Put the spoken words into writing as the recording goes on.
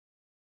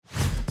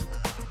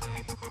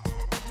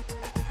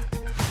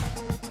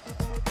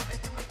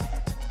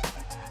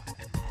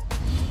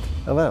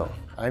Hello,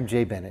 I'm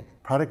Jay Bennett,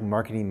 Product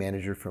Marketing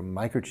Manager for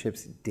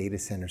Microchip's Data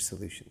Center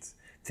Solutions.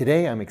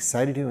 Today, I'm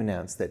excited to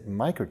announce that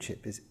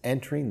Microchip is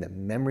entering the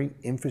memory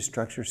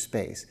infrastructure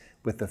space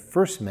with the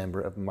first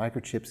member of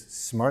Microchip's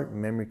Smart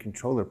Memory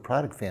Controller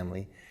product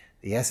family,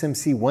 the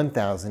SMC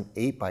 1000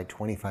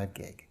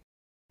 8x25GB.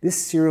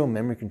 This serial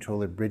memory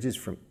controller bridges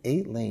from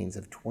 8 lanes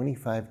of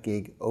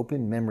 25GB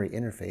Open Memory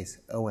Interface,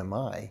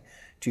 OMI,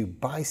 to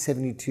by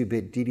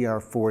 72-bit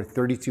DDR4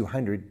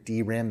 3200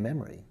 DRAM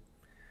memory.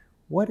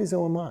 What is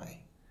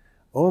OMI?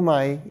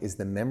 OMI is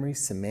the memory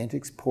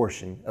semantics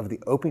portion of the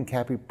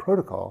OpenCAPI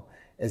protocol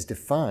as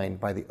defined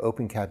by the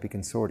OpenCAPI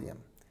Consortium.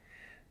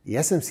 The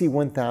SMC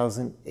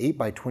 1000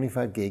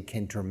 8x25GB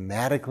can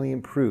dramatically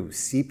improve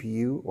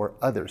CPU or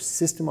other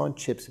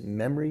system-on-chip's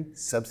memory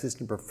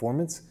subsystem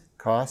performance,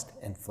 cost,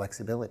 and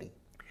flexibility.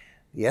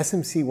 The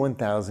SMC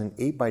 1000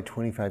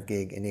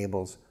 8x25GB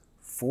enables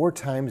 4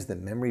 times the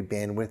memory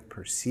bandwidth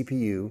per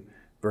CPU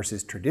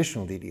versus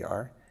traditional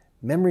DDR,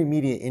 memory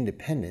media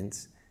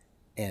independence,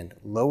 and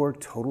lower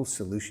total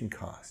solution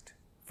cost.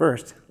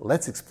 First,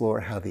 let's explore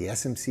how the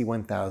SMC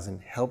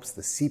 1000 helps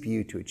the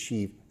CPU to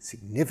achieve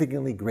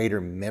significantly greater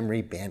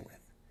memory bandwidth.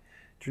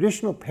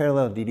 Traditional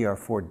parallel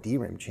DDR4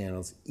 DRAM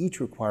channels each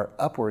require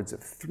upwards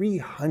of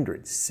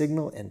 300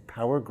 signal and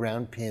power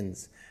ground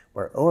pins,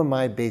 where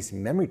OMI-based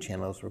memory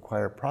channels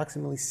require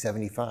approximately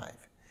 75.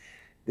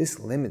 This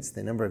limits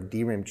the number of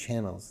DRAM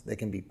channels that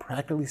can be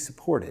practically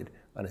supported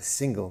on a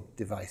single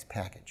device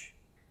package.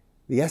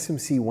 The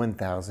SMC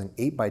 1000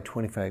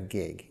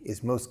 8x25GB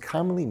is most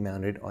commonly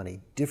mounted on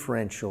a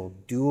differential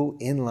dual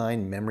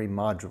inline memory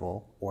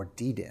module, or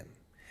DDIMM.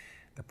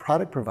 The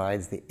product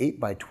provides the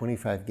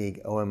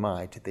 8x25GB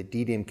OMI to the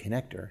DDIMM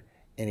connector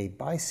and a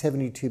by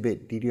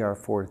 72-bit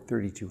DDR4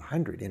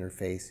 3200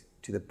 interface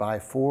to the by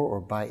 4 or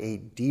by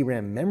 8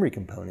 DRAM memory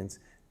components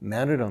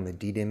mounted on the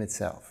DDIMM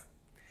itself.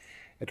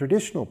 A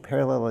traditional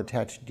parallel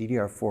attached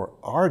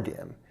DDR4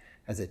 RDIMM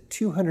has a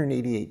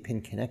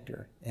 288-pin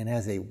connector and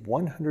has a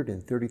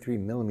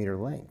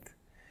 133mm length.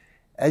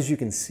 As you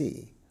can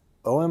see,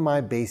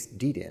 OMI-based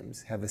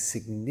DDIMMs have a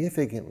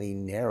significantly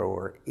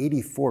narrower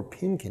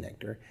 84-pin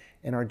connector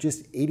and are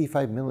just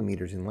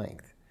 85mm in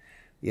length.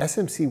 The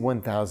SMC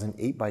 1000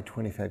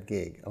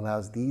 8x25GB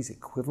allows these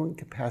equivalent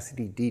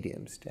capacity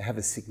DDIMMs to have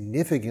a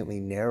significantly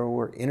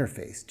narrower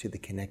interface to the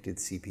connected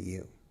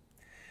CPU.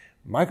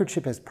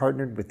 Microchip has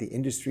partnered with the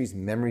industry's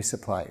memory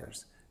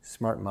suppliers,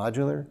 Smart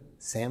Modular,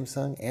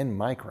 Samsung, and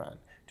Micron,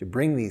 to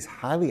bring these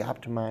highly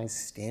optimized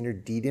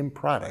standard DDIMM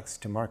products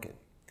to market.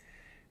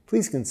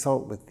 Please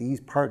consult with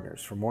these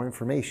partners for more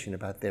information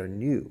about their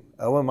new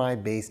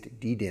OMI-based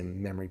DDIMM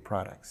memory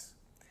products.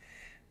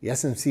 The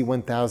SMC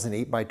 1000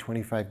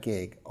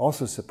 8x25GB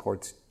also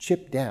supports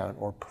chip-down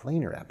or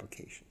planar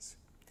applications.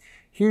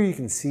 Here you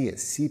can see a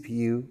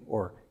CPU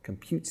or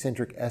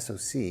compute-centric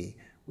SoC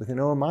with an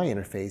OMI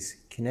interface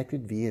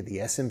connected via the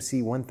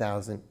SMC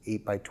 1000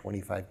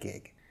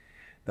 8x25GB.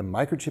 The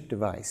Microchip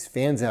device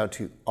fans out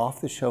to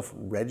off-the-shelf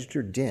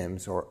registered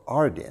DIMMs, or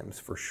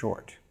RDIMMs for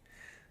short.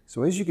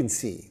 So as you can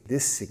see,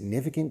 this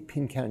significant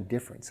pin count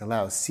difference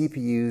allows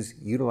CPUs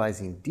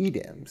utilizing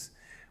DDIMMs,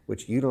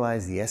 which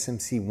utilize the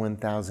SMC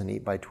 1000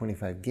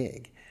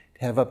 8x25GB,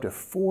 to have up to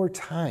 4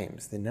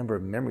 times the number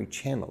of memory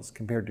channels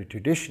compared to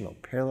traditional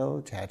parallel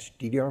attached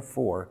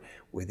DDR4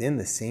 within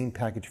the same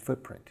package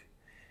footprint.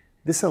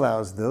 This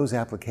allows those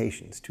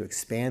applications to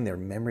expand their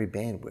memory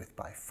bandwidth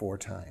by 4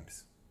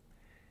 times.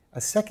 A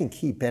second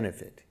key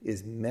benefit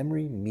is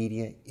memory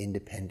media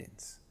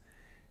independence.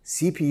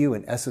 CPU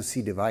and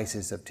SoC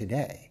devices of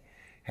today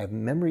have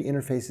memory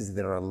interfaces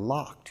that are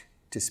locked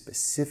to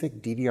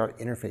specific DDR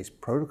interface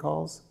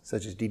protocols,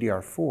 such as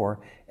DDR4,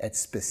 at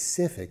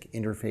specific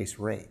interface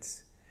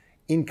rates.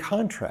 In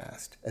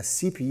contrast, a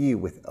CPU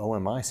with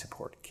OMI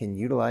support can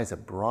utilize a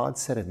broad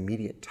set of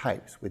media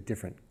types with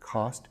different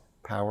cost,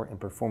 power, and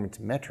performance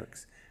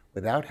metrics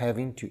without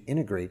having to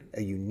integrate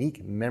a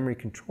unique memory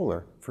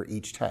controller for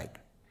each type.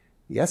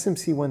 The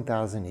SMC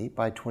 1000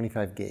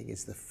 8x25GB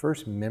is the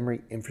first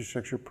memory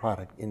infrastructure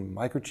product in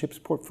Microchip's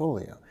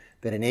portfolio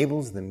that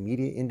enables the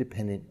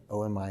media-independent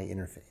OMI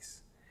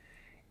interface.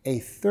 A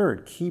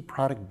third key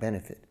product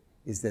benefit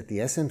is that the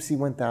SMC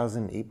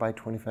 1000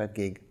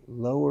 8x25GB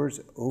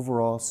lowers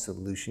overall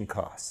solution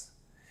costs.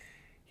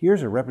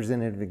 Here's a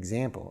representative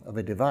example of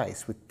a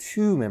device with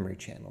 2 memory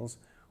channels,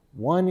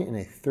 one in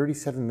a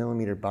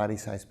 37mm body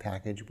size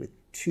package with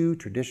 2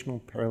 traditional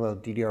parallel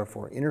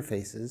DDR4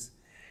 interfaces,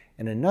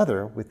 and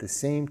another with the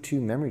same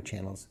 2 memory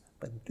channels,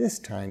 but this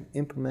time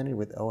implemented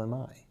with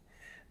OMI.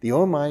 The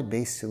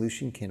OMI-based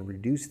solution can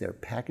reduce their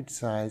package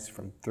size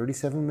from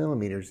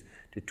 37mm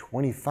to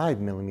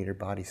 25mm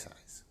body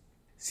size.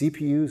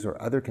 CPUs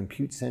or other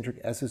compute-centric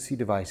SoC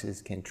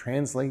devices can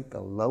translate the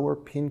lower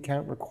pin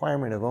count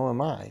requirement of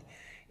OMI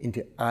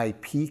into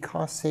IP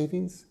cost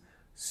savings,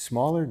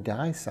 smaller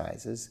die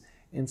sizes,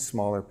 and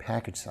smaller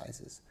package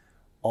sizes,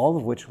 all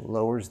of which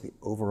lowers the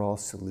overall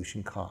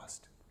solution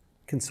cost.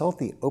 Consult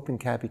the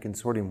OpenCAPI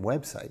Consortium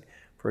website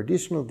for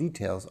additional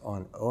details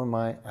on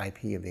OMI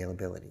IP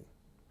availability.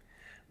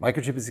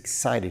 Microchip is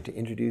excited to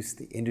introduce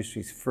the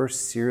industry's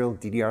first serial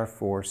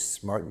DDR4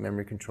 smart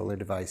memory controller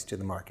device to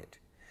the market.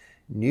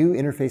 New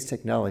interface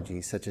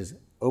technologies such as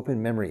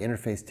Open Memory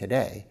Interface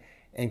today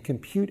and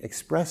Compute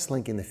Express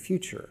Link in the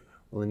future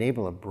will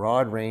enable a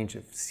broad range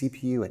of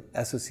CPU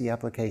and SoC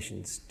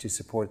applications to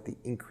support the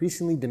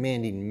increasingly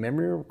demanding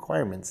memory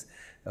requirements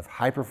of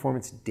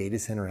high-performance data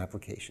center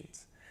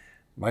applications.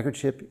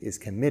 Microchip is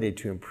committed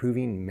to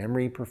improving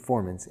memory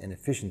performance and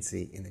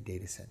efficiency in the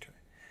data center.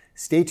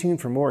 Stay tuned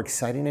for more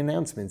exciting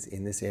announcements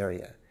in this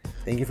area.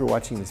 Thank you for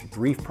watching this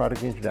brief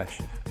product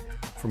introduction.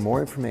 For more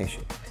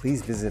information,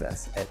 please visit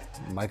us at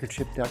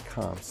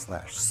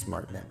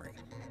microchip.com/smartmemory.